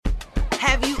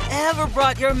Have you ever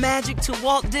brought your magic to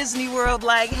Walt Disney World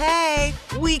like, hey,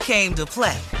 we came to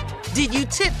play? Did you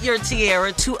tip your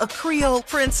tiara to a Creole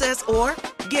princess or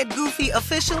get goofy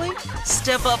officially?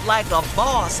 Step up like a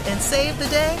boss and save the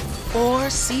day? Or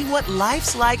see what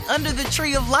life's like under the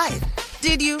tree of life?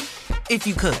 Did you? If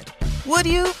you could. Would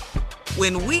you?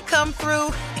 When we come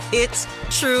through, it's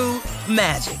true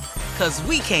magic. 'Cause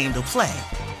we came to play.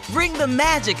 Bring the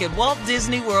magic at Walt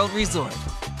Disney World Resort.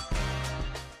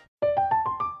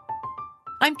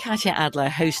 I'm Katya Adler,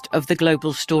 host of The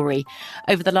Global Story.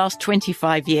 Over the last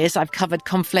 25 years, I've covered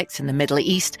conflicts in the Middle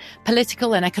East,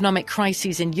 political and economic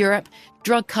crises in Europe,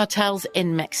 drug cartels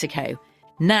in Mexico.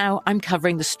 Now I'm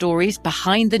covering the stories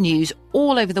behind the news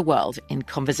all over the world in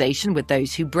conversation with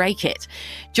those who break it.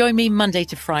 Join me Monday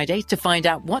to Friday to find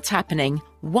out what's happening,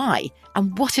 why,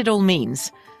 and what it all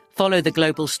means. Follow The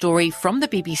Global Story from the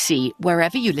BBC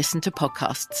wherever you listen to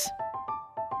podcasts.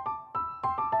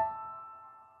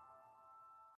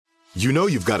 You know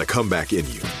you've got a comeback in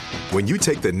you. When you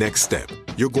take the next step,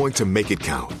 you're going to make it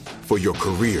count. For your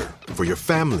career, for your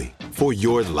family, for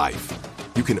your life.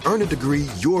 You can earn a degree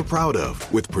you're proud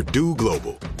of with Purdue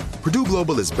Global. Purdue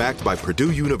Global is backed by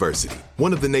Purdue University,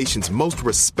 one of the nation's most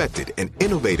respected and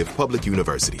innovative public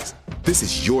universities. This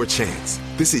is your chance.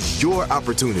 This is your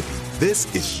opportunity.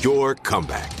 This is your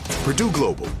comeback. Purdue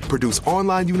Global, Purdue's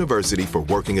online university for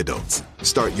working adults.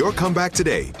 Start your comeback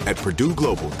today at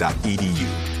purdueglobal.edu.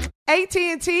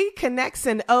 AT&T connects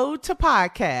an ode to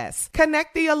podcasts.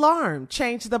 Connect the alarm.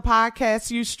 Change the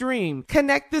podcast you stream.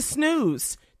 Connect the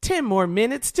snooze. 10 more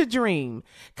minutes to dream.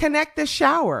 Connect the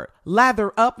shower.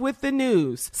 Lather up with the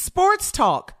news. Sports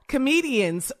talk,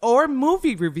 comedians, or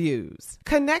movie reviews.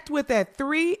 Connect with that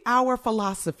 3-hour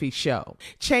philosophy show.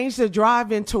 Change the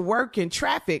drive into work in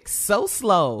traffic so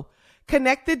slow.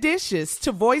 Connect the dishes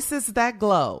to voices that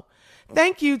glow.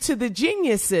 Thank you to the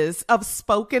geniuses of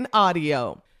spoken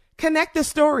audio. Connect the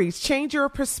stories, change your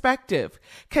perspective.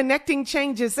 Connecting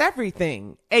changes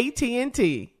everything.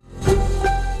 AT&T.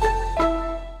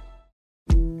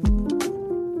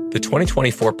 The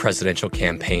 2024 presidential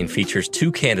campaign features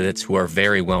two candidates who are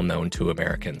very well known to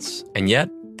Americans. And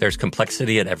yet, there's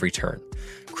complexity at every turn.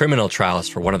 Criminal trials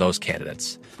for one of those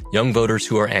candidates. Young voters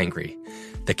who are angry.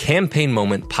 The Campaign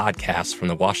Moment podcast from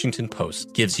the Washington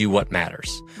Post gives you what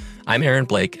matters. I'm Aaron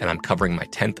Blake, and I'm covering my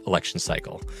 10th election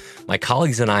cycle. My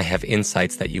colleagues and I have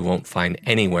insights that you won't find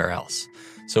anywhere else.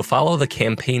 So follow The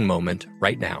Campaign Moment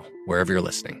right now, wherever you're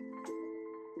listening.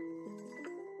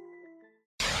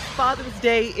 Father's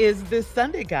Day is this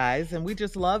Sunday, guys, and we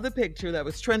just love the picture that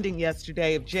was trending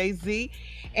yesterday of Jay-Z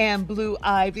and Blue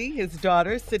Ivy, his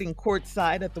daughter, sitting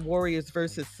courtside at the Warriors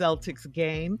versus Celtics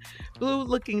game. Blue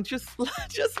looking just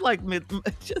like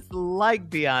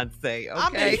Beyonce, okay? I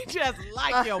mean, just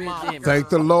like your mom. Thank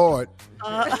the Lord.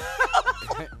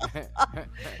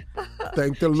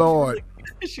 Thank the Lord.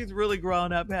 She's really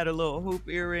grown up, had her little hoop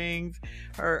earrings,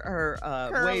 her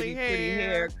wavy, pretty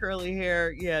hair, curly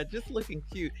hair. Yeah, just looking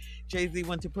cute. Jay-Z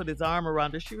went to put his arm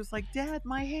around her. She was like, Dad,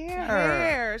 my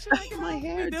hair. She's like, my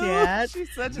hair, Dad.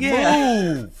 She's such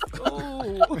a move.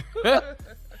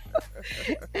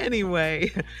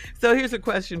 Anyway, so here's a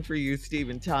question for you, Steve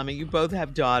and Tommy. You both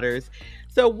have daughters.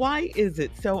 So why is it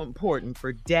so important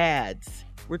for dads,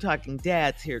 we're talking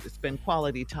dads here, to spend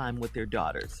quality time with their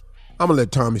daughters? I'm going to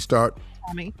let Tommy start.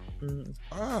 Tommy?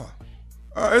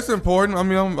 It's important. I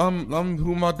mean, I'm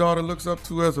who my daughter looks up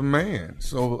to as a man.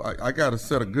 So I got to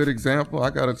set a good example. I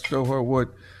got to show her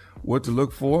what to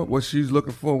look for, what she's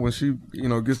looking for when she,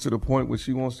 gets to the point where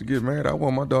she wants to get married. I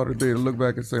want my daughter to be able to look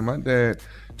back and say, my dad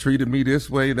treated me this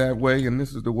way, that way, and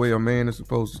this is the way a man is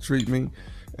supposed to treat me.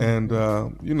 And,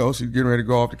 she's getting ready to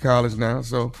go off to college now.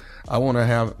 So I want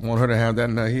her to have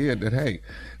that in her head that, hey,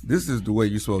 this is the way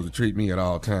you're supposed to treat me at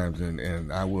all times.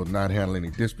 And I will not handle any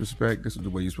disrespect. This is the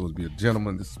way you're supposed to be a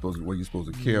gentleman. This is the way you're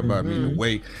supposed to care about me. The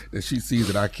way that she sees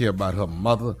that I care about her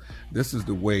mother. This is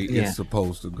the way it's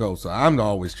supposed to go. So I'm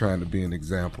always trying to be an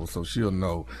example. So she'll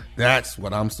know that's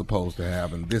what I'm supposed to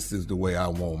have. And this is the way I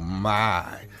want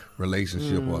my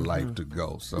relationship or life to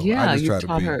go. So I just try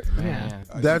to be her.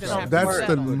 That's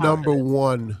the number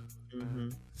one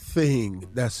thing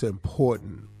that's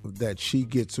important, that she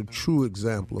gets a true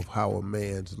example of how a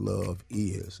man's love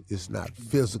is. It's not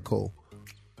physical.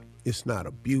 It's not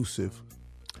abusive.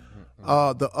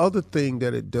 The other thing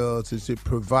that it does is it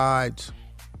provides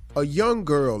a young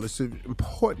girl. It's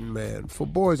important, man, for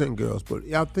boys and girls, but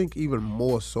I think even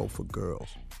more so for girls,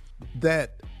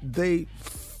 that they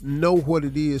know what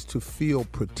it is to feel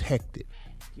protected.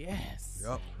 Yes.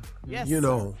 Yep. Yes.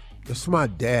 It's my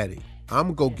daddy.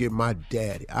 I'm going to get my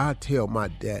daddy. I tell my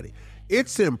daddy.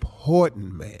 It's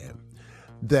important, man,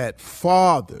 that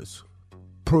fathers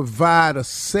provide a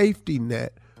safety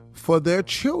net for their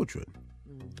children.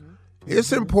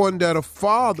 It's important that a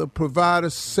father provide a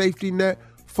safety net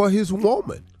for his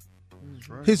woman,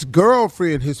 his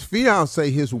girlfriend, his fiance,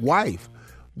 his wife.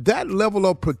 That level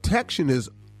of protection is,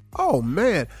 oh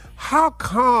man, how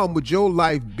calm would your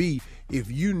life be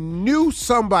if you knew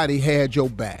somebody had your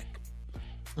back?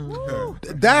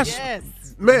 That's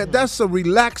a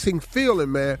relaxing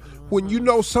feeling, man, when you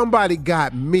know somebody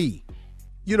got me.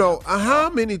 You know, how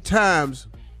many times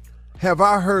have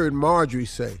I heard Marjorie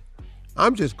say,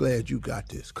 I'm just glad you got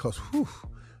this, because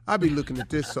I be looking at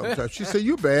this sometimes. She said,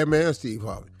 you bad man, Steve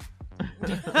Harvey.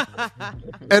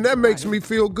 And that makes me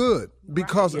feel good,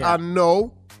 because I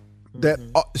know that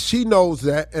she knows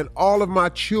that, and all of my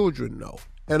children know,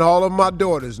 and all of my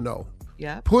daughters know.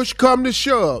 Yeah. Push come to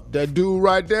shove, that dude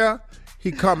right there,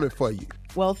 he coming for you.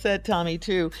 Well said, Tommy,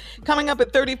 too. Coming up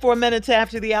at 34 minutes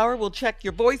after the hour, we'll check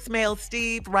your voicemail,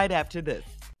 Steve, right after this.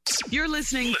 You're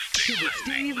listening to the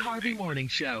Steve Harvey Morning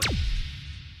Show.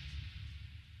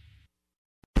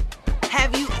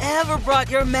 Have you ever brought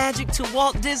your magic to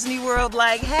Walt Disney World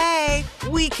like, hey,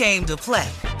 we came to play?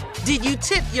 Did you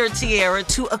tip your tiara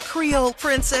to a Creole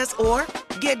princess or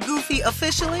get goofy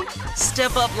officially?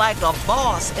 Step up like a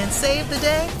boss and save the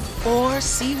day? Or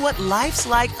see what life's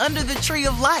like under the tree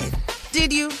of life?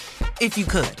 Did you? If you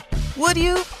could. Would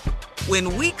you?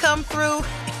 When we come through,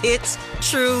 it's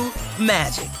true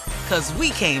magic. 'Cause we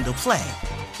came to play.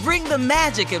 Bring the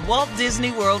magic at Walt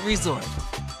Disney World Resort.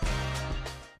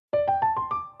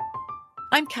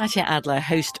 I'm Katya Adler,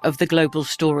 host of The Global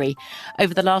Story.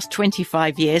 Over the last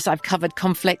 25 years, I've covered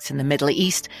conflicts in the Middle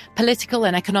East, political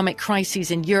and economic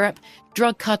crises in Europe,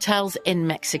 drug cartels in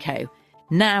Mexico.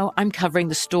 Now I'm covering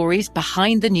the stories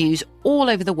behind the news all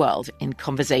over the world in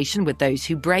conversation with those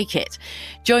who break it.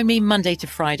 Join me Monday to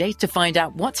Friday to find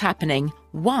out what's happening,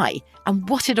 why, and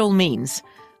what it all means.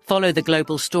 Follow The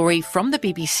Global Story from the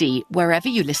BBC wherever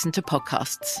you listen to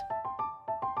podcasts.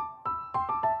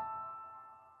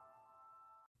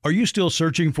 Are you still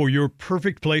searching for your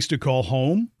perfect place to call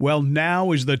home? Well,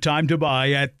 now is the time to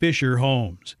buy at Fisher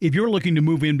Homes. If you're looking to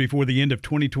move in before the end of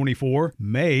 2024,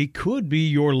 May could be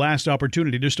your last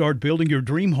opportunity to start building your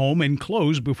dream home and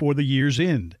close before the year's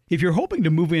end. If you're hoping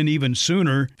to move in even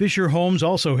sooner, Fisher Homes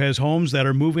also has homes that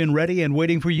are move-in ready and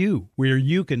waiting for you, where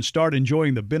you can start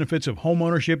enjoying the benefits of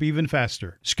homeownership even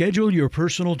faster. Schedule your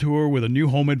personal tour with a new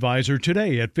home advisor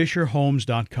today at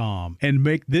FisherHomes.com and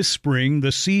make this spring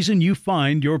the season you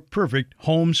find your perfect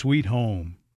home sweet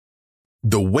home.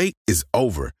 The wait is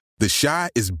over. The Chi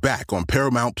is back on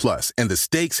Paramount Plus, and the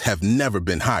stakes have never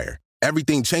been higher.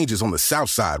 Everything changes on the South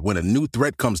Side when a new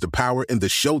threat comes to power in the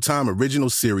Showtime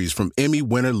original series from Emmy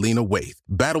winner Lena Waithe.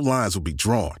 Battle lines will be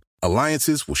drawn,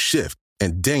 alliances will shift,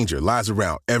 and danger lies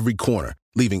around every corner,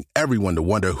 leaving everyone to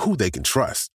wonder who they can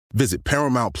trust. Visit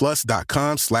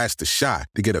ParamountPlus.com/The Chi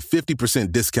to get a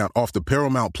 50% discount off the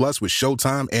Paramount Plus with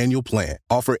Showtime annual plan.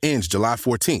 Offer ends July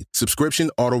 14th.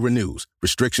 Subscription auto-renews.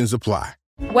 Restrictions apply.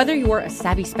 Whether you're a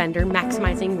savvy spender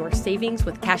maximizing your savings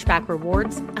with cashback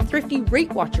rewards, a thrifty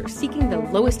rate watcher seeking the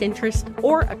lowest interest,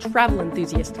 or a travel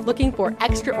enthusiast looking for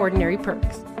extraordinary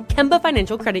perks, Kemba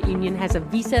Financial Credit Union has a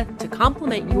visa to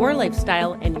complement your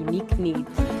lifestyle and unique needs.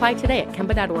 Apply today at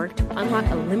Kemba.org to unlock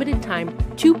a limited-time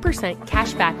 2%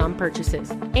 cash back on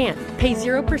purchases and pay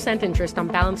 0% interest on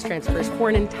balance transfers for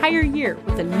an entire year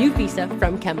with a new visa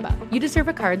from Kemba. You deserve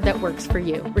a card that works for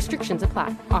you. Restrictions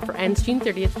apply. Offer ends June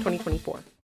 30th, 2024.